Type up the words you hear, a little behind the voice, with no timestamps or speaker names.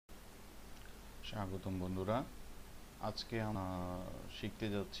স্বাগতম বন্ধুরা। আজকে আমরা শিখতে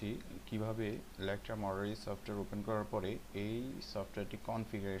যাচ্ছি কিভাবে লেকচার মডারি সফটওয়্যার ওপেন করার পরে এই সফটওয়্যারটি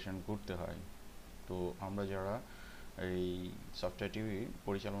কনফিগারেশন করতে হয়। তো আমরা যারা এই সফটওয়্যারটি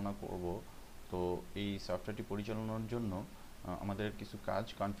পরিচালনা করব, তো এই সফটওয়্যারটি পরিচালনার জন্য আমাদের কিছু কাজ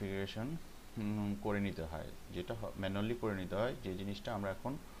কনফিগারেশন করে নিতে হয়, যেটা ম্যানুয়ালি করে নিতে হয়, যে জিনিসটা আমরা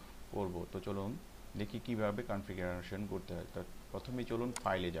এখন করব। তো চলুন দেখি কিভাবে কনফিগারেশন করতে হয়। তো প্রথমে চলুন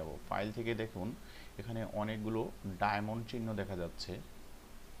ফাইলে যাব। ফাইল থেকে দেখুন এখানে অনেকগুলো ডায়মন্ড চিহ্ন দেখা যাচ্ছে।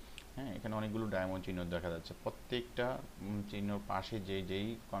 হ্যাঁ, এখানে অনেকগুলো ডায়মন্ড চিহ্ন দেখা যাচ্ছে। প্রত্যেকটা চিহ্নর পাশে যেই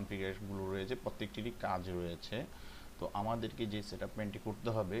কনফিগারেশনগুলো রয়েছে প্রত্যেকটিরই কাজ রয়েছে। তো আমাদেরকে যে সেটআপমেন্টটি করতে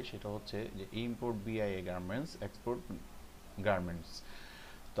হবে সেটা হচ্ছে যে import BIA garments, export garments.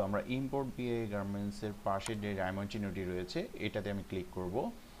 তো আমরা ইম্পোর্ট বিআইএ গার্মেন্টসের পাশে যে ডায়মন্ড চিহ্নটি রয়েছে এটাতে আমি ক্লিক করব।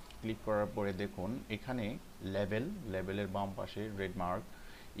 ক্লিক করার পরে দেখুন এখানে লেবেলের বাম পাশে red mark,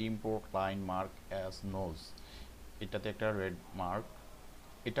 import line mark as nose, এটাতে একটা রেড মার্ক।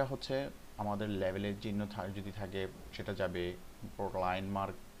 এটা হচ্ছে আমাদের লেভেলের চিহ্ন যদি থাকে সেটা যাবে। Import line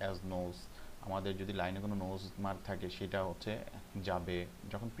mark as nose, আমাদের যদি লাইনে কোনো নোজ মার্ক থাকে সেটা হচ্ছে যাবে।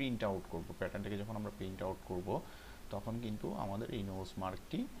 যখন প্রিন্ট আউট করব, প্যাটার্নটাকে যখন আমরা প্রিন্ট আউট করব তখন কিন্তু আমাদের এই নোজ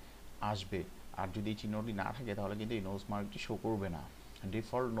মার্কটি আসবে। আর যদি এই চিহ্নটি না থাকে তাহলে কিন্তু এই নোজ মার্কটি শো করবে না।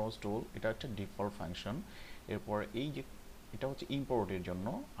 ডিফল্ট নোজ টুল, এটা একটা ডিফল্ট ফাংশন। এরপর এই যে এটা হচ্ছে ইম্পোর্টের জন্য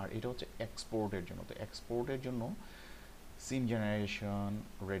আর এটা হচ্ছে এক্সপোর্টের জন্য। তো এক্সপোর্টের জন্য seam generation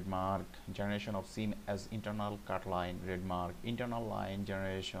red mark, generation of seam as internal cut line red mark, internal line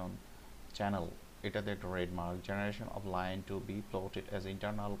generation channel এটাতে একটা red mark, generation of line to be plotted as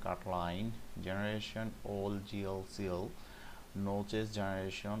internal cut line, generation all GLCL, notches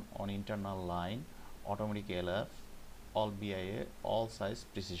generation on internal line, automatic LF, all BIA, all size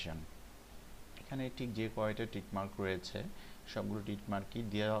precision। এখানে ঠিক যে কয়টা tick mark রয়েছে সবগুলো টিকমার্কই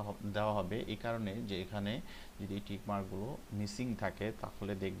দেওয়া হবে, এই কারণে যে এখানে যদি টিকমার্কগুলো মিসিং থাকে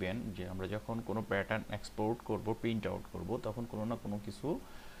তাহলে দেখবেন যে আমরা যখন কোনো প্যাটার্ন এক্সপোর্ট করব, প্রিন্ট আউট করব, তখন কোনো না কোনো কিছু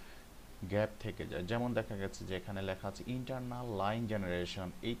গ্যাপ থেকে যায়। যেমন দেখা গেছে যে এখানে লেখা আছে ইন্টারনাল লাইন জেনারেশন,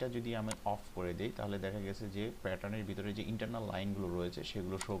 এইটা যদি আমি অফ করে দিই তাহলে দেখা গেছে যে প্যাটার্নের ভিতরে যে ইন্টারনাল লাইনগুলো রয়েছে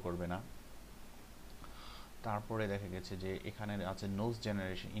সেগুলো শো করবে না। তারপরে দেখা গেছে যে এখানে আছে নোজ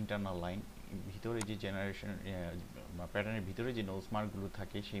জেনারেশন ইন্টারনাল লাইন, ভিতরে যে জেনারেশন প্যাটার্নের ভিতরে যে নোজ মার্কগুলো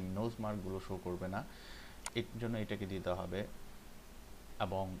থাকে সেই নোজ মার্কগুলো শো করবে না, এর জন্য এটাকে দিতে হবে।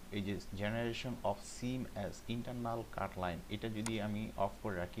 এবং এই যে generation of SIM as internal cut line, এটা যদি আমি অফ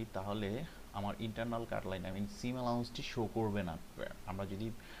করে রাখি তাহলে আমার internal cut line I mean SIM অ্যালাউন্সটি show করবে না। আমরা যদি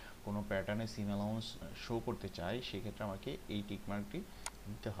কোনো প্যাটার্নে সিম অ্যালাউন্স শো করতে চাই সেক্ষেত্রে আমাকে এই টিকমার্কটি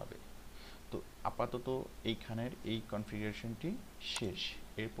দিতে হবে। তো আপাতত এইখানের এই কনফিগারেশনটি শেষ।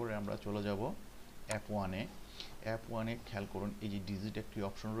 এরপরে আমরা চলে যাব অ্যাপ ওয়ানে। অ্যাপ ওয়ানে খেয়াল করুন এই যে ডিজিট একটি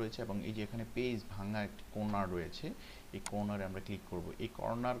অপশন রয়েছে এবং এই যে এখানে পেজ ভাঙা একটি কর্নার রয়েছে, এই কর্নারে আমরা ক্লিক করব। এই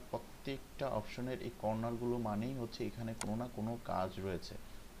কর্নার প্রত্যেকটা অপশনের এই কর্নারগুলো মানেই হচ্ছে এখানে কোনো না কোনো কাজ রয়েছে।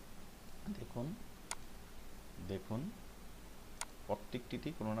 দেখুন দেখুন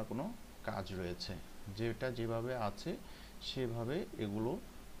প্রত্যেকটিতেই কোনো না কোনো কাজ রয়েছে, যেটা যেভাবে আছে সেভাবে এগুলো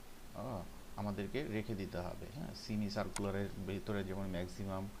আমাদেরকে রেখে দিতে হবে। হ্যাঁ, সিমি সার্কুলারের ভিতরে যেমন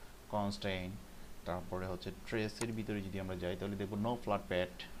ম্যাক্সিমাম কনস্ট্যান্ট, তারপরে হচ্ছে ট্রেসের ভিতরে যদি আমরা যাই তাহলে দেখব নো ফ্ল্যাট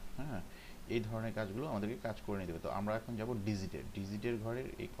প্যাড। হ্যাঁ, এই ধরনের কাজগুলো আমাদেরকে কাজ করে নিতে হবে। তো আমরা এখন যাব ডিজিটের ঘরের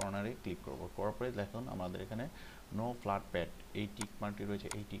এই কর্নারে ক্লিক করব। করার পরে দেখুন আমাদের এখানে নো ফ্ল্যাট প্যাড এই টিক মার্কটি রয়েছে,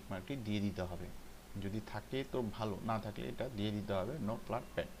 এই টিক মার্কটি দিয়ে দিতে হবে। যদি থাকে তো ভালো, না থাকলে এটা দিয়ে দিতে হবে নো ফ্ল্যাট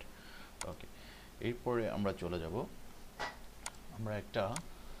প্যাড। ওকে, এরপরে আমরা চলে যাব, আমরা একটা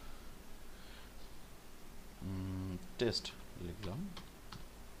টেস্ট লিখলাম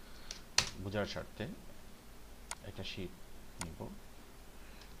বোঝার স্বার্থে। একটা শীট নিব,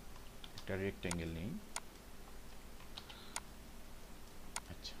 একটা রেক্টেঙ্গেল নিই।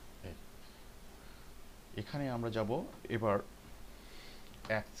 আচ্ছা, এখানে আমরা যাব এবার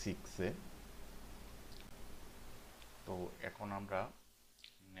F6-এ। তো এখন আমরা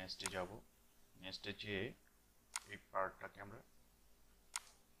নেক্সটে যাব। নেক্সটে যেয়ে এই পার্টটাকে আমরা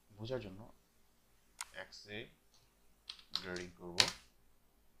বোঝার জন্য X-এ গ্রেডিং করব।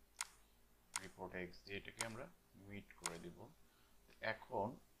 রিপোর্ট X দিয়ে এটাকে আমরা মিট করে দিব। এখন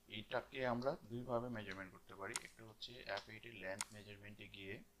এইটাকে আমরা দুইভাবে মেজারমেন্ট করতে পারি। একটা হচ্ছে F8 এর লেন্থ মেজারমেন্টে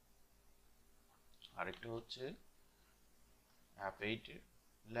গিয়ে, আরেকটা হচ্ছে F8 এর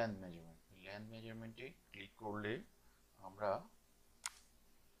লেন্থ মেজারমেন্ট। লেন্থ মেজারমেন্টে ক্লিক করলে আমরা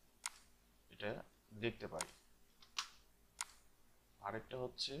এটা দেখতে পাই। আরেকটা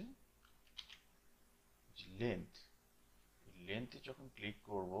হচ্ছে লেন্থ। লেন্থে যখন ক্লিক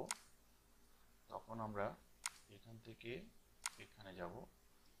করব তখন আমরা এখান থেকে এখানে যাব,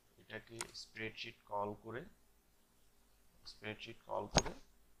 এটাকে স্প্রেডশিট কল করে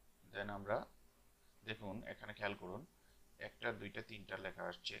দেন আমরা দেখুন এখানে খেয়াল করুন একটা দুইটা তিনটা লেখা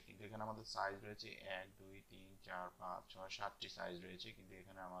আসছে, কিন্তু এখানে আমাদের সাইজ রয়েছে 1 2 3 4 5 6 7টি সাইজ রয়েছে, কিন্তু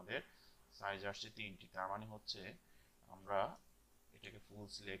এখানে আমাদের সাইজ আসছে 3টি। তার মানে হচ্ছে আমরা এটাকে ফুল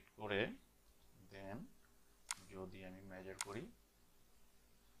সিলেক্ট করে দেন যদি আমি মেজার করি,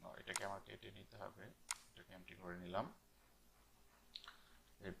 এটাকে আমার কেটে নিতে হবে, এটাকে এমটি করে নিলাম।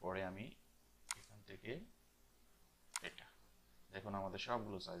 এরপরে আমি এখান থেকে এটা দেখুন আমাদের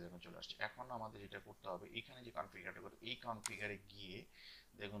সবগুলো সাইজ এখন চলে আসছে। এখন আমাদের যেটা করতে হবে, এখানে যে কনফিগারটা করতে, এই কনফিগারে গিয়ে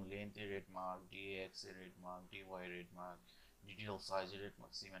দেখুন লেন্থের রেড মার্ক, ডিএক্স এর red mark, dy red mark, detail সাইজের রেড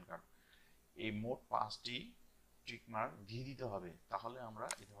মার্ক, সিমেন্ট কার্ড, এই মোট 5টি টিক মার্ক দিয়ে দিতে হবে, তাহলে আমরা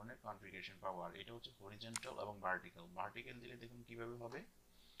এই ধরনের কনফিগারেশন পাবো। আর এটা হচ্ছে হরিজন্টাল এবং ভার্টিক্যাল। ভার্টিক্যাল দিলে দেখুন কিভাবে হবে,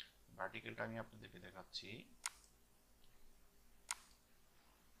 ভার্টিক্যালটা আমি আপনাদেরকে দেখাচ্ছি।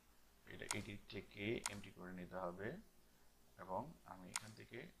 এটা এডিট থেকে এমটি করে নিতে হবে এবং আমি এখান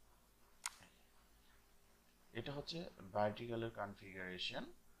থেকে, এটা হচ্ছে ভার্টিক্যালের কনফিগারেশন।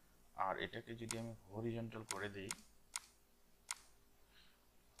 আর এটাকে যদি আমি হরিজন্টাল করে দিই,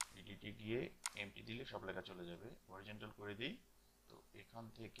 এডিটে গিয়ে এমটি দিলে সব লেখা চলে যাবে, হরিজন্টাল করে দিই, তো এখান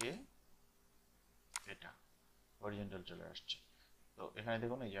থেকে এটা হরিজন্টাল চলে আসছে। তো এখানে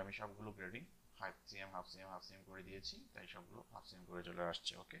দেখুন এই যে আমি সবগুলো grading half CM half CM half CM করে দিয়েছি, তাই সবগুলো হাফ সিএম করে চলে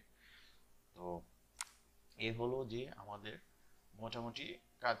আসছে। ওকে, তো এ হলো যে আমাদের মোটামুটি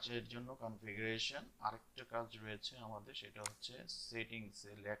কাজের জন্য কনফিগারেশন। আরেকটা কাজ রয়েছে আমাদের, সেটা হচ্ছে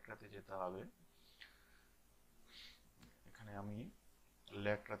সেটিংসে লেকটাতে যেতে হবে। এখানে আমি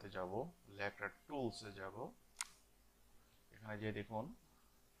লেকটাতে যাব, লেকটা টুলসে যাব, এখানে যে দেখুন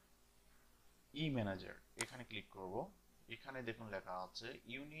ই ম্যানেজার, এখানে ক্লিক করব। এখানে দেখুন লেখা আছে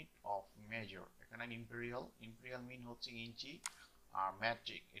ইউনিট অফ মেজার, এখানে ইম্পেরিয়াল, ইম্পেরিয়াল মিন হচ্ছে ইঞ্চি, আর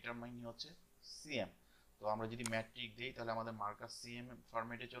ম্যাট্রিক এটার মিন হচ্ছে সিএম। তো আমরা যদি ম্যাট্রিক দিই তাহলে আমাদের মার্কার সিএম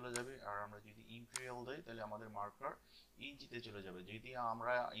ফরম্যাটে চলে যাবে, আর আমরা যদি ইম্পেরিয়াল দিই তাহলে আমাদের মার্কার ইঞ্চিতে চলে যাবে। যদি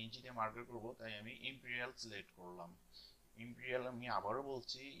আমরা ইঞ্চিতে মার্কার করব তাই আমি ইম্পেরিয়াল সিলেক্ট করলাম। ইম্পেরিয়াল আমি আবারও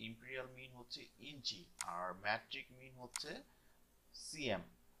বলছি, ইম্পেরিয়াল মিন হচ্ছে ইঞ্চি, আর ম্যাট্রিক মিন হচ্ছে সিএম।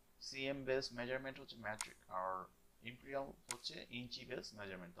 সিএম বেস মেজারমেন্ট হচ্ছে ম্যাট্রিক, আর ইম্পেরিয়াল হচ্ছে ইঞ্চি বেস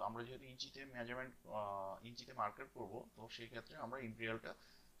মেজারমেন্ট। তো আমরা যেহেতু ইঞ্চিতে মেজারমেন্ট, ইঞ্চিতে মার্কার করব, তো সেই ক্ষেত্রে আমরা ইম্পেরিয়ালটা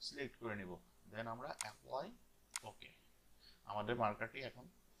সিলেক্ট করে নিব, দেন আমরা অ্যাপ্লাই। ওকে, আমাদের মার্কারটি এখন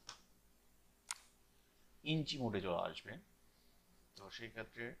ইঞ্চি মোডে চলে আসবে। তো সেই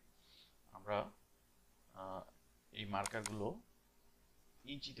ক্ষেত্রে আমরা এই মার্কারগুলো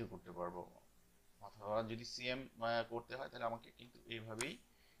ইঞ্চিতে করতে পারবো, অথবা যদি সিএম করতে হয় তাহলে আমাকে কিন্তু এইভাবেই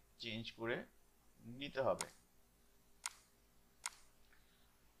চেঞ্জ করে নিতে হবে।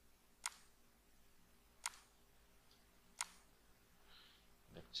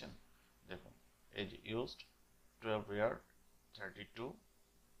 দেখছেন, দেখুন এই যে ইউজড 12 ইয়ার 32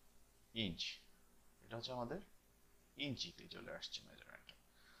 ইঞ্চ, এটা হচ্ছে আমাদের ইঞ্চিতে চলে আসছে মেজারমেন্টটা।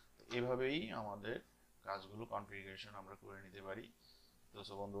 তো এভাবেই আমাদের কাজগুলো কনফিগারেশন আমরা করে নিতে পারি। তো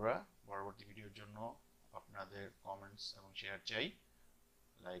বন্ধুরা, পরবর্তী ভিডিওর জন্য আপনাদের কমেন্টস এবং শেয়ার চাই,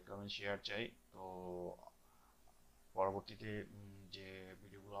 লাইক কমেন্ট শেয়ার চাই। তো পরবর্তীতে যে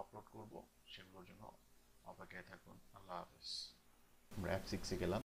ভিডিওগুলো আপলোড করব সেগুলোর জন্য অপেক্ষায় থাকুন। আল্লাহ হাফেজ। আমরা F6 এ গেলাম।